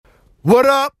What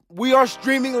up? We are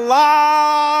streaming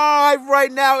live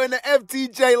right now in the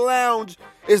FTJ Lounge.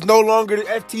 It's no longer the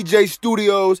FTJ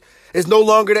Studios. It's no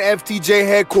longer the FTJ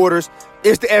headquarters.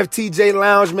 It's the FTJ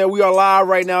Lounge, man. We are live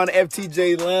right now in the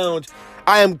FTJ Lounge.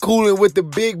 I am cooling with the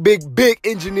big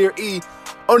Engineer E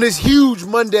on this huge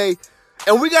Monday.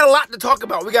 And we got a lot to talk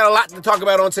about. We got a lot to talk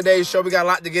about on today's show. We got a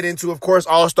lot to get into. Of course,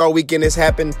 All-Star Weekend has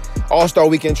happened. All-Star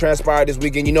Weekend transpired this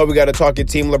weekend. You know we got to talk it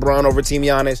Team LeBron over Team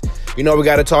Giannis. You know we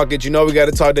got to talk it. You know we got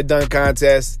to talk the dunk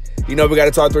contest. You know we got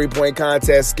to talk three-point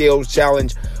contest, skills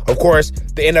challenge. Of course,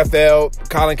 the NFL,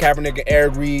 Colin Kaepernick and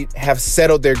Eric Reid have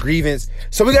settled their grievance.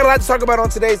 So we got a lot to talk about on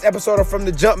today's episode of From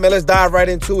the Jump, man. Let's dive right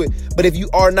into it. But if you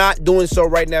are not doing so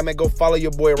right now, man, go follow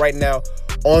your boy right now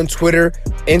on Twitter,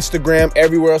 Instagram,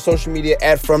 everywhere on social media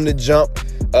at From the Jump.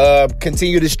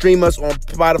 Continue to stream us on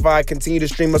Spotify. Continue to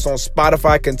stream us on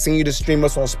Spotify. Continue to stream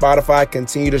us on Spotify.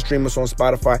 Continue to stream us on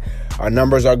Spotify. Our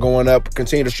numbers are going up.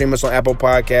 Continue to stream us on Apple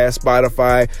Podcasts,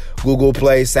 Spotify, Google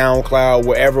Play, SoundCloud,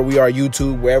 wherever we are,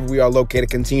 YouTube, wherever we are located.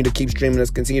 Continue to keep streaming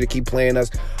us. Continue to keep playing us.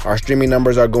 Our streaming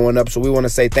numbers are going up. So we want to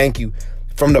say thank you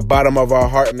from the bottom of our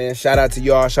heart, man. Shout out to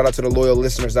y'all. Shout out to the loyal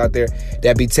listeners out there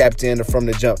that be tapped in From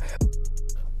the Jump.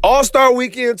 All-Star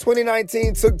Weekend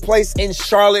 2019 took place in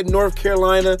Charlotte, North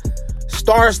Carolina.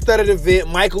 Star-studded event.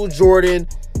 Michael Jordan.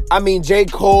 J.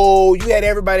 Cole. You had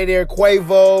everybody there.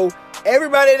 Quavo.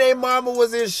 Everybody named Mama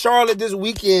was in Charlotte this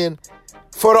weekend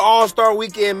for the All-Star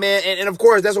Weekend, man. And of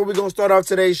course, that's what we're going to start off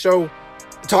today's show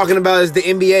talking about is the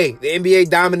NBA. The NBA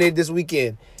dominated this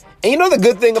weekend. And you know the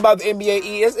good thing about the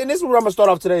NBA is, and this is where I'm going to start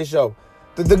off today's show.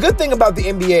 The good thing about the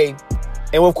NBA,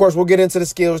 and of course, we'll get into the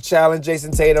skills challenge,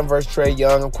 Jason Tatum versus Trae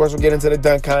Young. Of course, we'll get into the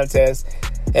dunk contest.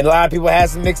 And a lot of people had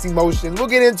some mixed emotions. We'll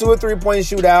get into a three-point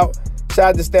shootout. Shout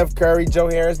out to Steph Curry, Joe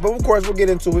Harris. But of course, we'll get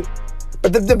into it.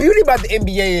 But the beauty about the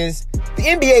NBA is the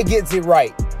NBA gets it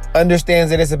right.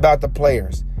 Understands that it's about the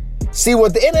players. See,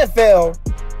 what the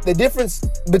NFL, the difference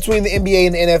between the NBA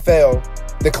and the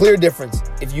NFL, the clear difference,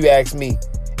 if you ask me,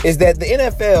 is that the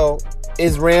NFL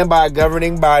is ran by a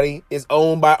governing body, is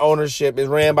owned by ownership, is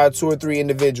ran by 2 or 3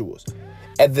 individuals.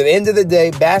 At the end of the day,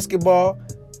 basketball,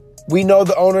 we know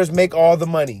the owners make all the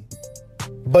money,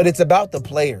 but it's about the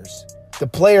players. The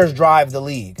players drive the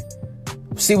league.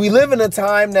 See, we live in a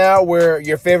time now where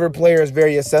your favorite player is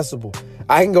very accessible.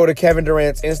 I can go to Kevin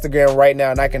Durant's Instagram right now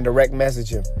and I can direct message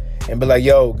him and be like,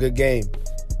 yo, good game.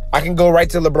 I can go right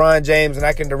to LeBron James and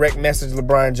I can direct message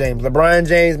LeBron James. LeBron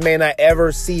James may not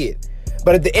ever see it,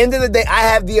 but at the end of the day, I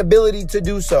have the ability to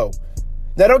do so.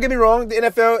 Now, don't get me wrong. The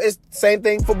NFL is the same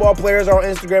thing. Football players are on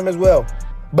Instagram as well.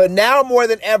 But now more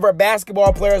than ever,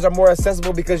 basketball players are more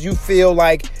accessible because you feel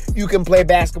like you can play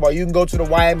basketball. You can go to the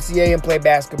YMCA and play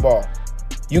basketball.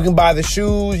 You can buy the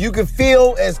shoes. You can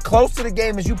feel as close to the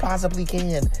game as you possibly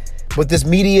can. With this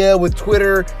media, with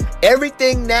Twitter,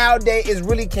 everything nowadays is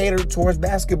really catered towards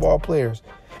basketball players.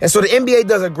 And so the NBA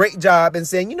does a great job in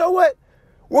saying, you know what?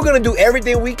 We're going to do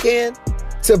everything we can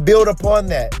to build upon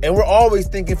that. And we're always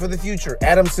thinking for the future.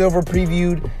 Adam Silver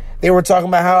previewed. They were talking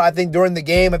about how I think during the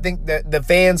game, I think that the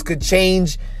fans could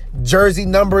change jersey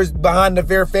numbers behind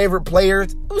their favorite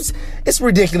players. It's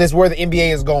ridiculous where the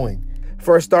NBA is going.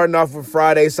 First, starting off with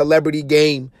Friday's Celebrity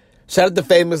Game. Shout out to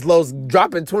Famous Los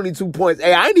dropping 22 points.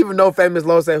 Hey, I didn't even know Famous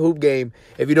Los at Hoop Game.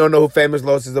 If you don't know who Famous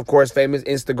Los is, of course, famous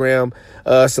Instagram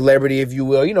celebrity, if you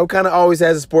will. You know, kind of always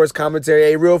has a sports commentary.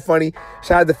 Hey, real funny.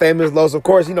 Shout out to Famous Los. Of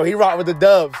course, you know, he rocked with the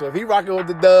Dubs. So if he rocking with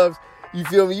the Dubs, you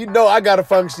feel me? You know I got to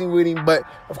function with him. But,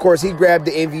 of course, he grabbed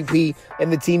the MVP in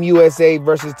the Team USA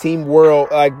versus Team World.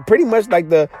 Pretty much like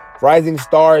the Rising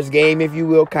Stars game, if you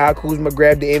will. Kyle Kuzma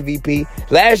grabbed the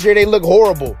MVP. Last year, they looked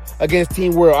horrible against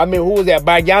Team World. I mean, who was that?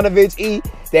 Bogdanovic E.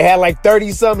 They had like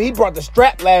 30-something. He brought the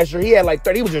strap last year. He had like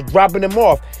 30. He was just dropping them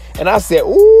off. And I said,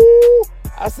 ooh.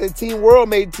 I said Team World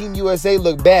made Team USA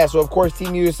look bad. So, of course,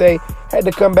 Team USA had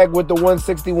to come back with the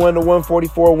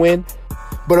 161-144 win.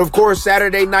 But, of course,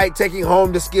 Saturday night taking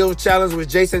home the skills challenge was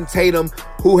Jason Tatum,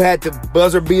 who had the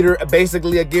buzzer beater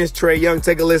basically against Trae Young.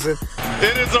 Take a listen.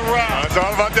 It is a wrap. It's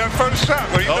all about that first shot.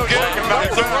 Well,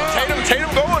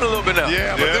 Tatum going a little bit now.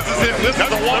 Yeah, but this is it. This is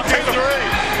a 1, 2, 3.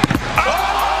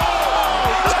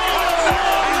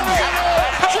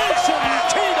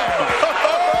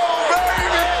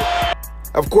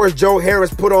 Of course, Joe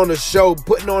Harris putting on a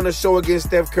show against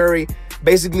Steph Curry,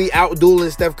 basically out-dueling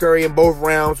Steph Curry in both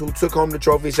rounds, who took home the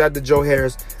trophy. Shout out to Joe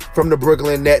Harris from the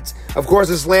Brooklyn Nets. Of course,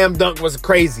 the slam dunk was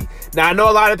crazy. Now, I know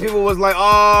a lot of people was like,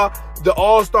 the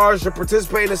All-Stars should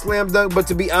participate in the slam dunk, but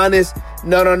to be honest,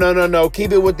 no.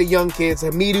 Keep it with the young kids.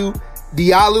 Hamidou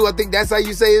Diallo, I think that's how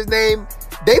you say his name.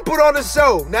 They put on a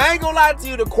show. Now, I ain't gonna lie to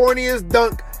you, the corniest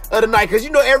dunk of the night, because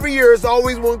you know every year it's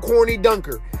always one corny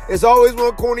dunker. It's always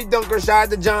one corny dunker. Shout out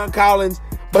to John Collins.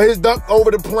 But his dunk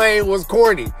over the plane was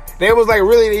corny. They was like,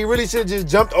 he really should have just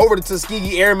jumped over the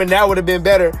Tuskegee Airmen. That would have been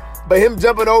better. But him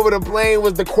jumping over the plane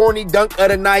was the corny dunk of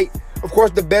the night. Of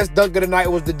course, the best dunk of the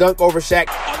night was the dunk over Shaq.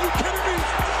 Are you kidding me?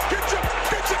 Get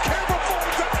your camera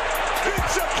phones out.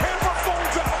 Get your camera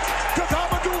phones out. Because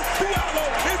Amadou Diallo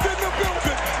is in the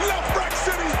building. Left Rack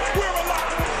City, we're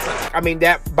alive. I mean,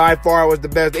 that by far was the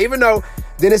best. Even though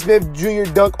Dennis Smith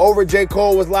Jr. dunk over J.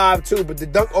 Cole was live too, but the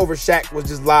dunk over Shaq was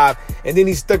just live. And then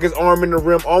he stuck his arm in the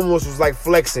rim, almost was like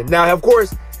flexing. Now, of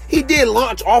course, he did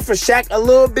launch off of Shaq a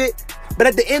little bit, but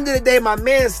at the end of the day, my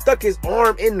man stuck his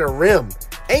arm in the rim.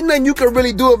 Ain't nothing you can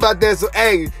really do about that. So,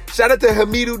 hey, shout out to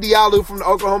Hamidou Diallo from the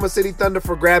Oklahoma City Thunder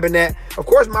for grabbing that. Of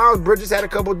course, Miles Bridges had a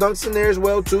couple dunks in there as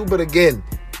well, too. But again,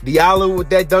 Diallo with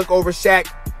that dunk over Shaq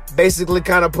basically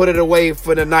kind of put it away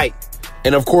for the night.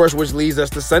 And, of course, which leads us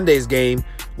to Sunday's game,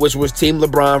 which was Team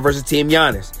LeBron versus Team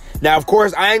Giannis. Now, of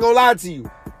course, I ain't going to lie to you.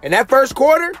 In that first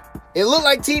quarter, it looked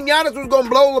like Team Giannis was going to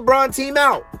blow LeBron team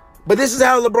out. But this is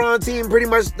how LeBron team pretty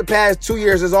much the past 2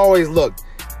 years has always looked.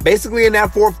 Basically, in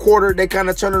that fourth quarter, they kind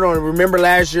of turned it on. Remember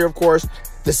last year, of course,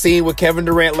 the scene with Kevin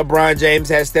Durant, LeBron James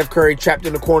had Steph Curry trapped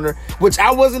in the corner, which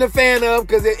I wasn't a fan of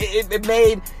because it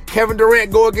made Kevin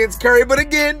Durant go against Curry. But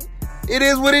again, it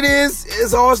is what it is.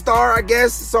 It's all-star, I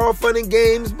guess. It's all fun and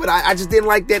games, but I just didn't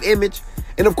like that image.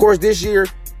 And, of course, this year,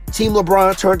 Team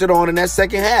LeBron turned it on in that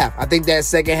second half. I think that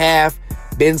second half,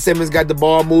 Ben Simmons got the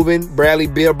ball moving. Bradley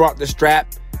Beal brought the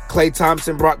strap. Klay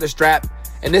Thompson brought the strap.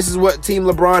 And this is what Team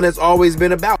LeBron has always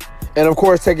been about. And, of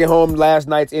course, taking home last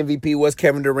night's MVP was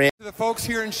Kevin Durant. To the folks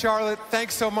here in Charlotte,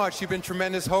 thanks so much. You've been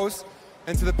tremendous hosts.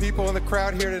 And to the people in the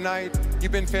crowd here tonight,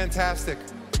 you've been fantastic.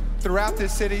 Throughout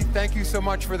this city, thank you so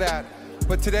much for that.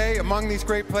 But today, among these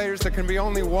great players, there can be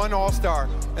only one All-Star.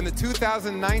 And the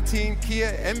 2019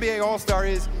 Kia NBA All-Star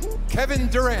is Kevin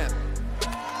Durant.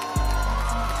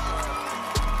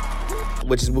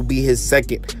 Which will be his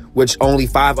second, which only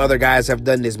 5 other guys have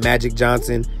done this. Magic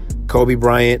Johnson, Kobe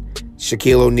Bryant,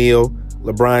 Shaquille O'Neal,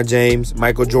 LeBron James,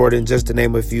 Michael Jordan, just to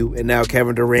name a few. And now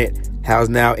Kevin Durant has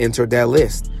now entered that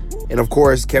list. And, of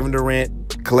course, Kevin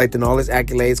Durant collecting all his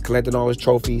accolades, collecting all his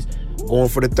trophies, going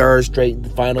for the third straight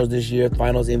finals this year,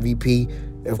 finals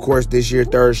MVP. Of course, this year,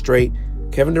 third straight.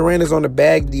 Kevin Durant is on the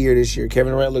bag year this year.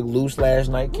 Kevin Durant looked loose last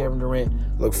night. Kevin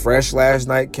Durant looked fresh last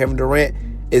night. Kevin Durant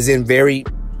is in very,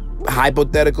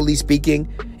 hypothetically speaking,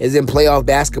 is in playoff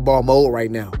basketball mode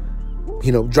right now.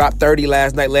 You know, dropped 30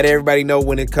 last night. Let everybody know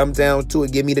when it comes down to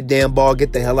it. Give me the damn ball.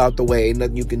 Get the hell out the way. Ain't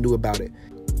nothing you can do about it.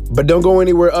 But don't go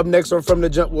anywhere. Up next on From the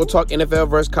Jump, we'll talk NFL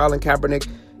versus Colin Kaepernick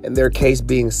and their case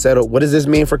being settled. What does this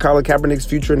mean for Colin Kaepernick's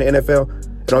future in the NFL?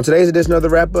 And on today's edition of The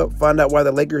Wrap Up, find out why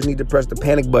the Lakers need to press the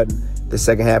panic button the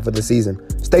second half of the season.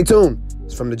 Stay tuned.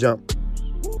 It's From the Jump.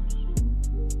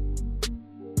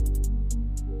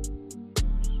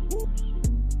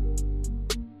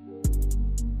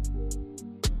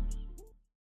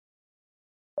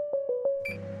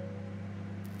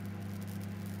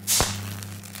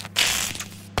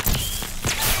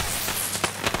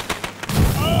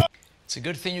 It's a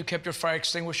good thing you kept your fire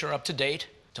extinguisher up to date.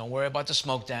 Don't worry about the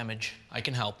smoke damage. I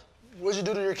can help. What'd you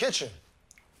do to your kitchen?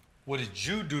 What did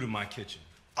you do to my kitchen?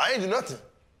 I ain't do nothing.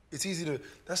 It's easy to,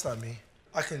 that's not me.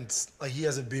 I can, like, he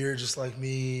has a beard just like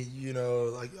me, you know,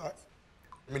 like, I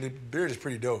mean, the beard is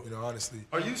pretty dope, you know, honestly.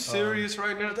 Are you serious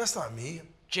right now? That's not me.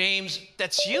 James,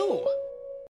 that's you.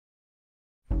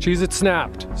 Cheez-It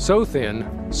Snapped, so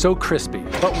thin, so crispy,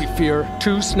 but we fear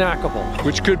too snackable,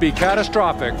 which could be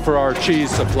catastrophic for our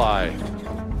cheese supply.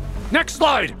 Next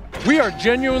slide! We are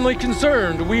genuinely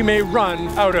concerned we may run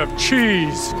out of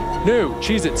cheese. New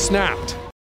Cheez-It Snapped.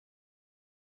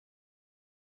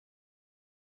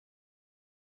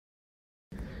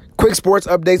 Quick sports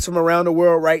updates from around the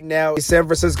world right now. The San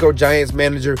Francisco Giants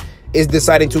manager is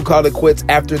deciding to call it quits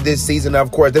after this season. Now,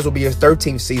 of course, this will be his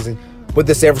 13th season with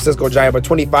the San Francisco Giants, but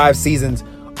 25 seasons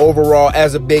overall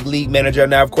as a big league manager.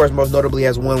 Now, of course, most notably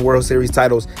has won World Series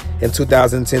titles in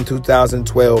 2010,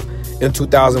 2012, and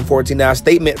 2014. Now, a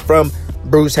statement from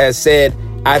Bruce has said,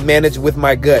 I've managed with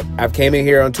my gut. I've came in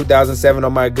here on 2007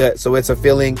 on my gut, so it's a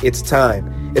feeling, it's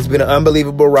time. It's been an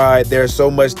unbelievable ride. There's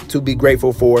so much to be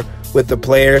grateful for with the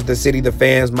players, the city, the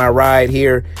fans. My ride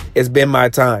here, it's been my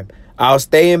time. I'll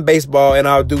stay in baseball and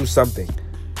I'll do something.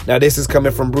 Now, this is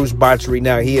coming from Bruce Bochy.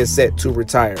 Now, he is set to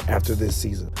retire after this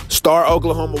season. Star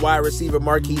Oklahoma wide receiver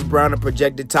Marquise Brown, a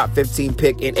projected top 15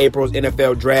 pick in April's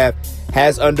NFL draft,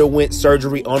 has underwent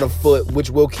surgery on a foot, which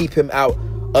will keep him out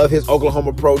of his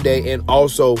Oklahoma Pro Day and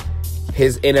also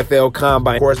his NFL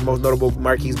Combine. Of course, most notable,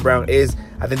 Marquise Brown is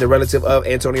I think the relative of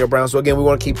Antonio Brown. So again, we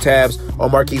want to keep tabs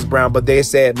on Marquise Brown, but they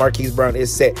said Marquise Brown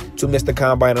is set to miss the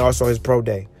combine and also his pro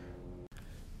day.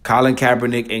 Colin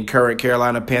Kaepernick and current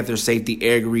Carolina Panthers safety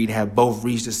Eric Reid have both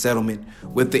reached a settlement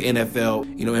with the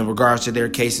NFL, in regards to their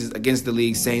cases against the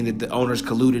league, saying that the owners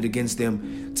colluded against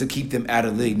them to keep them out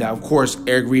of the league. Now, of course,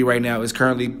 Eric Reid right now is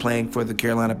currently playing for the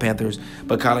Carolina Panthers,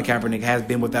 but Colin Kaepernick has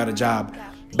been without a job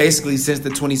basically since the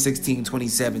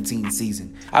 2016-2017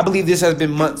 season. I believe this has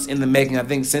been months in the making. I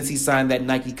think since he signed that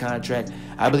Nike contract,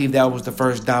 I believe that was the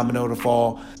first domino to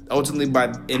fall. Ultimately, by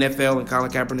NFL and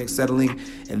Colin Kaepernick settling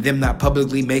and them not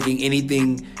publicly making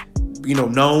anything,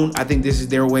 known, I think this is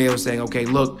their way of saying, okay,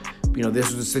 look,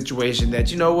 this was a situation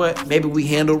that, maybe we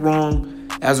handled wrong.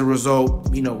 As a result,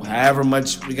 however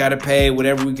much we got to pay,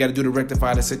 whatever we got to do to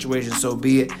rectify the situation, so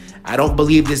be it. I don't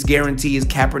believe this guarantees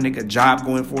Kaepernick a job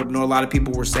going forward. I know a lot of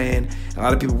people were saying, a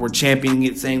lot of people were championing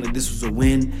it, saying that this was a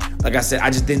win. Like I said, I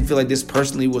just didn't feel like this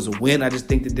personally was a win. I just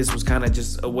think that this was kind of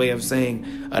just a way of saying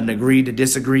an agree to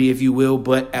disagree, if you will.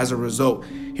 But as a result,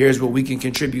 here's what we can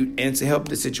contribute and to help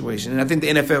the situation. And I think the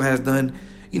NFL has done,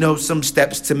 some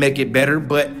steps to make it better.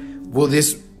 But will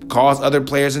this cause other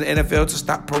players in the NFL to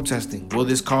stop protesting? Will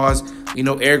this cause,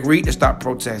 Eric Reid to stop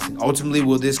protesting? Ultimately,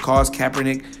 will this cause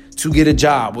Kaepernick to get a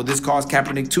job? Will this cause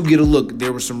Kaepernick to get a look?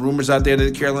 There were some rumors out there that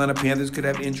the Carolina Panthers could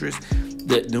have interest,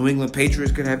 that New England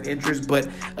Patriots could have interest. But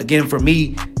again, for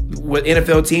me, what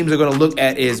NFL teams are going to look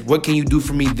at is, what can you do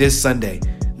for me this Sunday?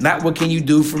 Not what can you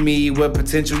do for me, what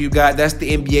potential you got. That's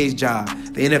the NBA's job.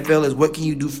 The NFL is, what can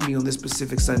you do for me on this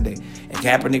specific Sunday? And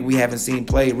Kaepernick, we haven't seen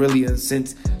play really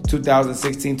since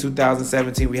 2016,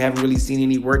 2017. We haven't really seen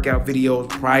any workout videos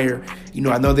prior.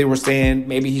 I know they were saying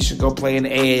maybe he should go play in the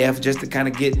AAF just to kind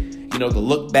of get, the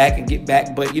look back and get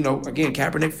back. But, again,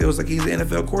 Kaepernick feels like he's the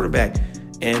NFL quarterback.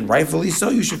 And rightfully so,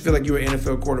 you should feel like you're an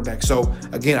NFL quarterback. So,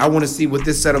 again, I want to see what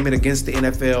this settlement against the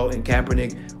NFL and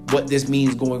Kaepernick, what this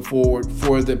means going forward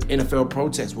for the NFL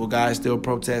protest. Will guys still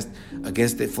protest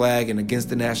against the flag and against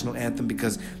the national anthem?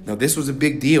 Because, this was a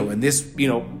big deal. And this,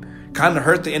 kind of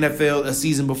hurt the NFL a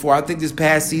season before. I think this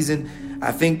past season, the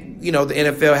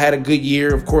NFL had a good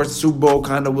year. Of course, the Super Bowl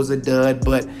kind of was a dud,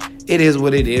 but it is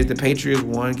what it is. The Patriots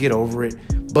won. Get over it.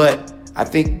 But I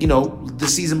think, the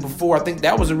season before, I think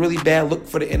that was a really bad look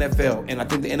for the NFL. And I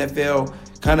think the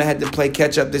NFL kind of had to play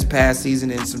catch up this past season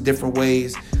in some different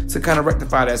ways to kind of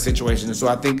rectify that situation. And so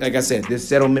I think, like I said, this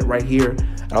settlement right here,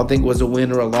 I don't think it was a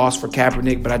win or a loss for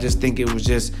Kaepernick, but I just think it was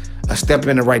just a step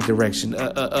in the right direction,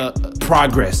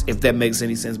 progress, if that makes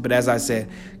any sense. But as I said,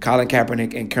 Colin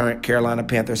Kaepernick and current Carolina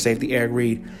Panthers safety Eric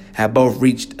Reid have both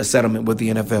reached a settlement with the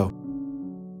NFL.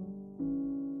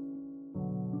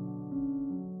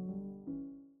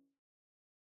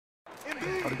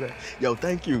 Yo,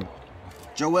 thank you.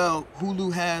 Joel,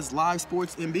 Hulu has live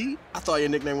sports MB? I thought your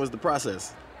nickname was The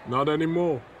Process. Not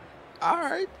anymore. All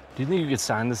right. Do you think you could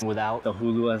sign this without the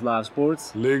Hulu has live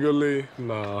sports? Legally,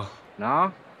 nah.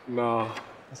 Nah? Nah.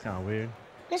 That's kind of weird.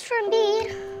 Mr.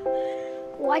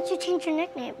 Embiid, why'd you change your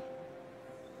nickname?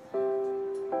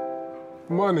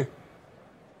 Money.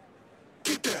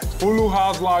 Hulu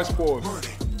has live sports.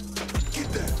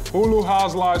 Hulu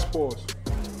has live sports.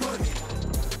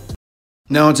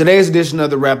 Now, in today's edition of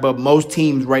the wrap-up, most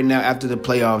teams right now after the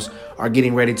playoffs are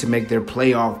getting ready to make their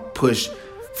playoff push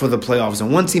for the playoffs.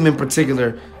 And one team in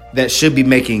particular that should be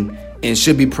making and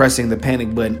should be pressing the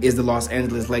panic button is the Los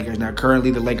Angeles Lakers. Now,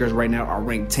 currently, the Lakers right now are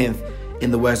ranked 10th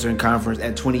in the Western Conference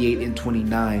at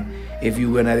 28-29, if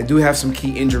you will. Now, they do have some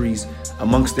key injuries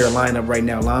amongst their lineup right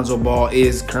now. Lonzo Ball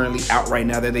is currently out right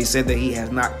now. They said that he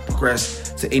has not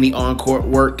progressed to any on-court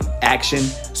work action.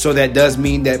 So that does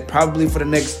mean that probably for the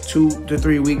next 2 to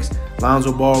 3 weeks,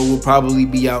 Lonzo Ball will probably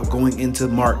be out going into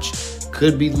March.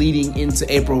 Could be leading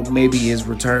into April, maybe his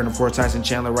return. Of course, Tyson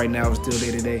Chandler right now is still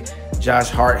day-to-day. Josh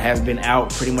Hart has been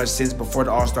out pretty much since before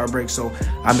the All-Star break, so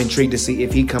I'm intrigued to see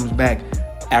if he comes back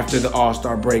after the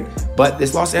All-Star break. But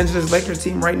this Los Angeles Lakers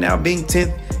team right now being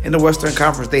 10th in the Western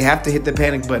Conference, they have to hit the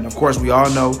panic button. Of course, we all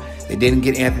know they didn't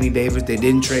get Anthony Davis. They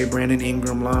didn't trade Brandon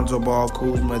Ingram, Lonzo Ball,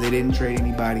 Kuzma. They didn't trade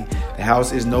anybody. The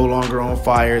house is no longer on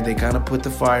fire. They kind of put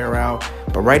the fire out.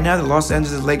 But right now, the Los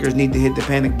Angeles Lakers need to hit the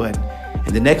panic button.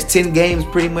 And the next 10 games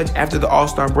pretty much after the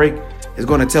All-Star break is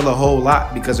going to tell a whole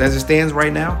lot, because as it stands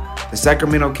right now, the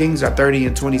Sacramento Kings are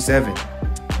 30-27.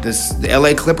 The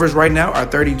LA Clippers right now are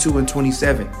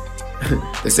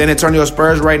 32-27. The San Antonio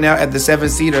Spurs right now at the 7th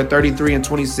seed are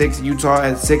 33-26. Utah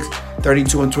at 6,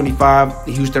 32-25.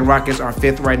 The Houston Rockets are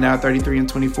 5th right now,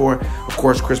 33-24. Of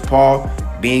course, Chris Paul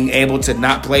being able to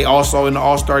not play also in the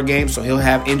All-Star game, so he'll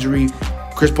have injury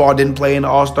Chris Paul didn't play in the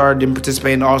All-Star, didn't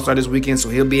participate in the All-Star this weekend, so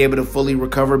he'll be able to fully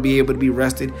recover, be able to be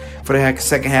rested for the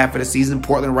second half of the season.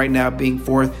 Portland right now being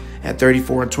fourth at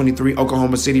 34-23.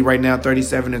 Oklahoma City right now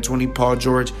 37-20. Paul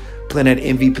George playing at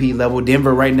MVP level.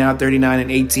 Denver right now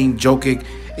 39-18. Jokic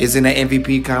is in that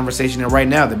MVP conversation. And right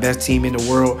now, the best team in the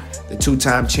world, the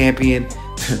two-time champion,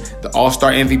 the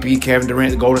All-Star MVP, Kevin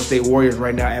Durant, the Golden State Warriors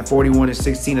right now at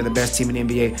 41-16 are the best team in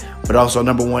the NBA, but also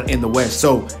number one in the West.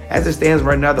 So as it stands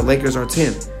right now, the Lakers are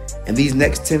 10th. And these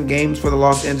next 10 games for the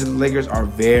Los Angeles Lakers are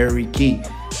very key.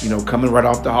 You know, coming right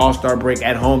off the All-Star break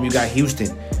at home, you got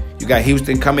Houston. You got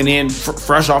Houston coming in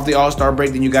fresh off the All-Star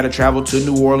break. Then you got to travel to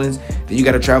New Orleans. Then you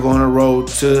got to travel on the road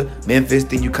to Memphis.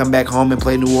 Then you come back home and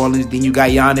play New Orleans. Then you got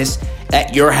Giannis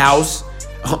at your house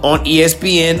on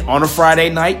ESPN on a Friday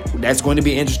night. That's going to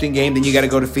be an interesting game. Then you got to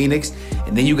go to Phoenix.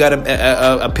 And then you got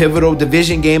a pivotal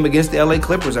division game against the LA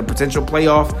Clippers, a potential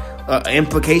playoff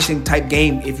implication type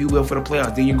game, if you will, for the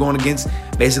playoffs. Then you're going against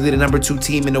basically the number 2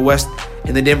 team in the West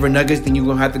in the Denver Nuggets. Then you're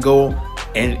going to have to go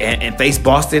and face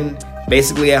Boston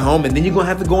basically at home. And then you're going to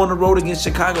have to go on the road against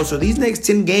Chicago. So these next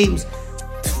 10 games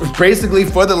basically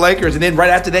for the Lakers. And then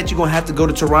right after that, you're going to have to go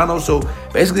to Toronto. So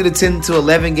basically the 10 to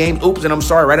 11 games. Oops, and I'm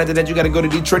sorry. Right after that, you got to go to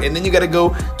Detroit. And then you got to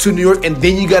go to New York. And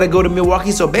then you got to go to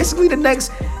Milwaukee. So basically the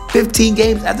next 15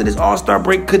 games after this All-Star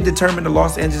break could determine the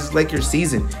Los Angeles Lakers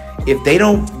season. If they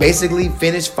don't basically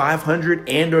finish 500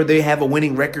 and or they have a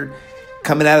winning record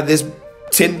coming out of this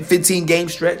 10, 15 game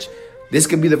stretch, this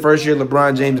could be the first year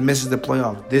LeBron James misses the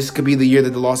playoffs. This could be the year that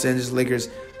the Los Angeles Lakers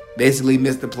basically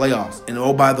miss the playoffs. And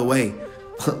oh, by the way,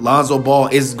 Lonzo Ball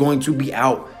is going to be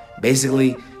out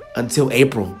basically until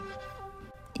April.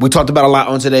 We talked about a lot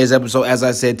on today's episode. As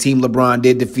I said, Team LeBron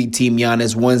did defeat Team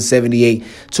Giannis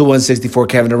 178-164.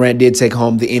 Kevin Durant did take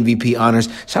home the MVP honors.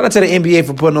 Shout out to the NBA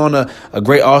for putting on a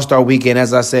great All-Star weekend.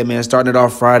 As I said, man, starting it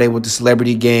off Friday with the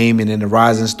celebrity game and then the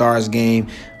Rising Stars game,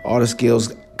 all the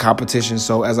skills competition.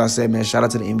 So as I said, man, shout out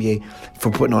to the NBA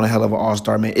for putting on a hell of an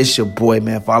All-Star, man. It's your boy,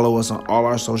 man. Follow us on all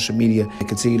our social media and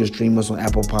continue to stream us on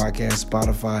Apple Podcasts,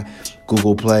 Spotify,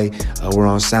 Google Play. We're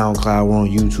on SoundCloud. We're on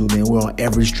YouTube, man. We're on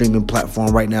every streaming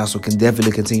platform right now, so can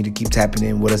definitely continue to keep tapping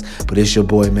in with us. But it's your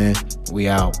boy, man. We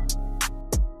out.